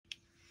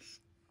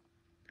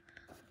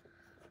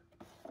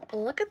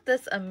Look at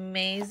this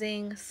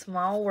amazing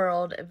Small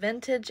World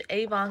vintage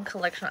Avon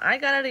collection. I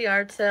got at a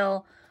yard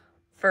sale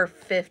for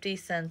 50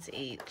 cents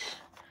each.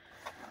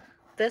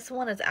 This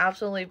one is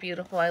absolutely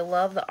beautiful. I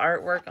love the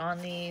artwork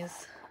on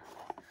these.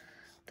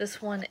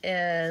 This one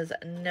is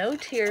No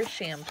Tears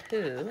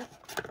shampoo.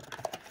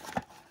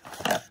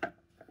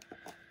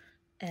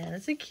 And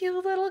it's a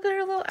cute little, look at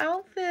her little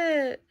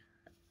outfit.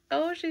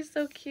 Oh, she's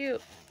so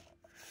cute.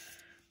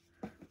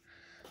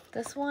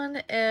 This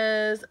one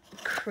is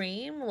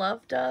cream,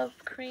 Love Dove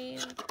cream.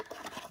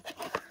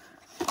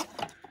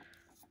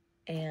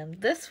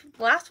 And this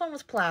last one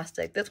was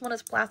plastic. This one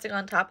is plastic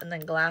on top and then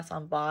glass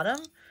on bottom.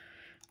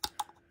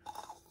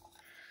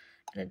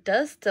 And it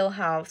does still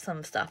have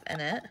some stuff in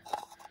it.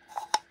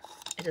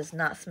 It does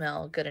not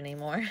smell good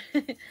anymore.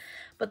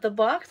 But the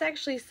box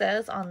actually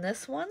says on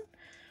this one,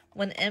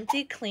 when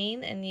empty,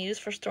 clean, and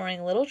used for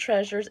storing little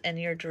treasures in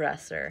your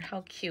dresser.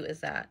 How cute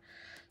is that?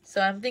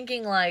 So I'm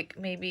thinking like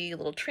maybe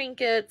little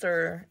trinkets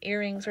or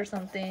earrings or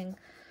something.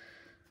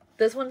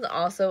 This one's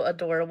also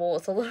adorable.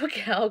 It's a little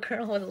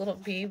cowgirl with a little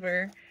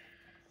beaver.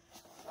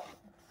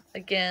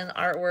 Again,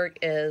 artwork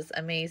is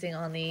amazing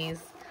on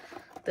these.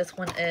 This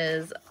one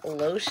is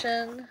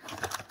lotion.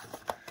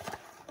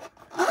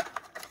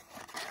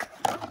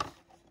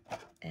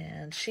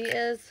 And she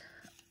has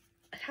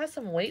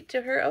some weight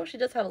to her. Oh, she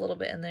does have a little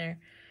bit in there.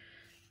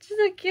 She's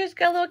so cute. She's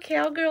got a little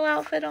cowgirl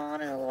outfit on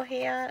and a little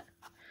hat.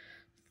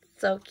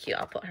 So cute.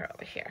 I'll put her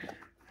over here.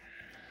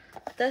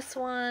 This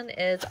one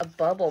is a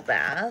bubble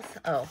bath.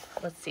 Oh,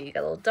 let's see. You got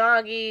a little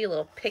doggy, a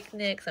little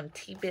picnic, some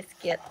tea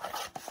biscuits.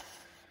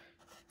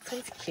 This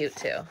one's cute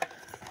too.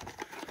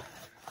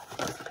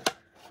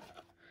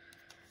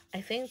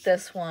 I think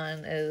this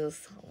one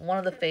is one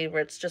of the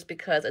favorites just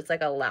because it's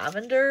like a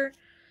lavender.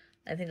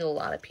 I think a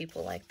lot of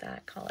people like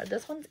that color.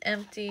 This one's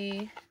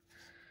empty.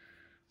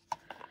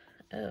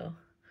 Oh.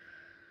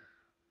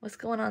 What's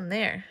going on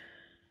there?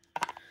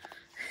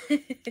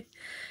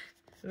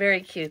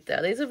 Very cute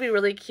though. These would be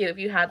really cute if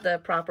you had the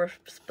proper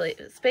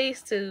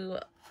space to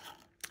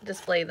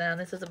display them.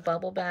 This is a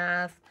bubble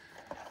bath.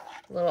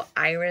 A little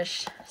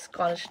Irish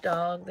Scottish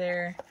dog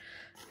there.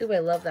 Ooh, I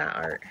love that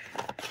art.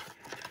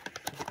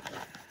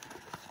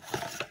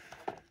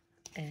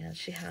 And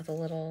she has a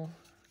little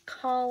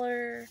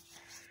collar.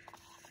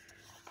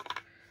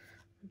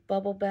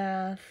 Bubble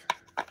bath.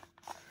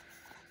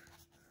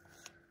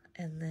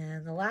 And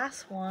then the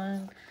last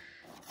one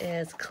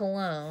is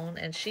cologne,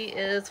 and she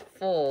is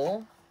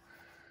full.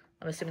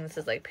 I'm assuming this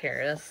is like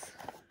Paris.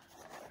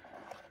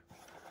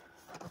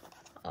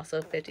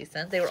 Also 50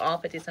 cents. They were all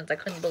 50 cents. I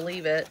couldn't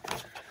believe it.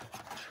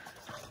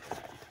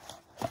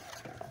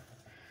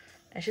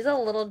 And she's a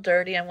little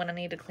dirty. I'm going to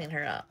need to clean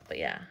her up. But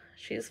yeah,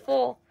 she's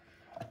full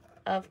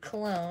of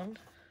cologne.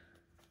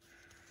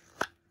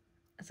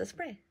 It's a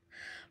spray.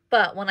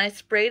 But when I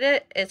sprayed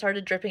it, it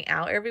started dripping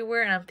out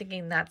everywhere. And I'm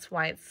thinking that's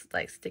why it's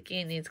like sticky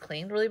and needs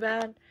cleaned really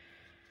bad.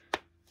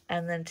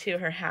 And then too,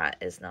 her hat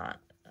is not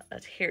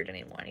adhered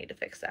anymore. I need to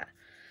fix that.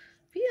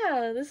 But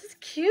yeah, this is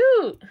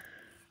cute.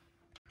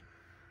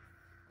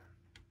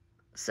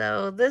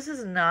 So this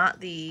is not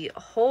the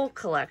whole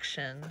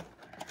collection,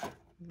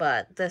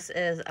 but this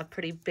is a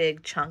pretty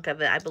big chunk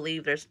of it. I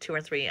believe there's 2 or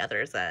 3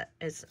 others that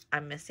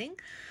I'm missing.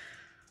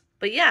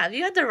 But yeah, if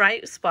you had the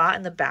right spot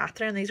in the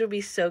bathroom, these would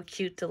be so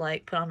cute to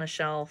like put on a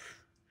shelf.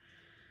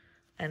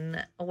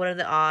 And what are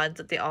the odds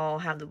that they all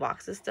have the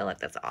boxes still? Like,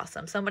 that's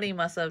awesome. Somebody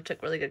must have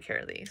took really good care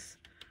of these.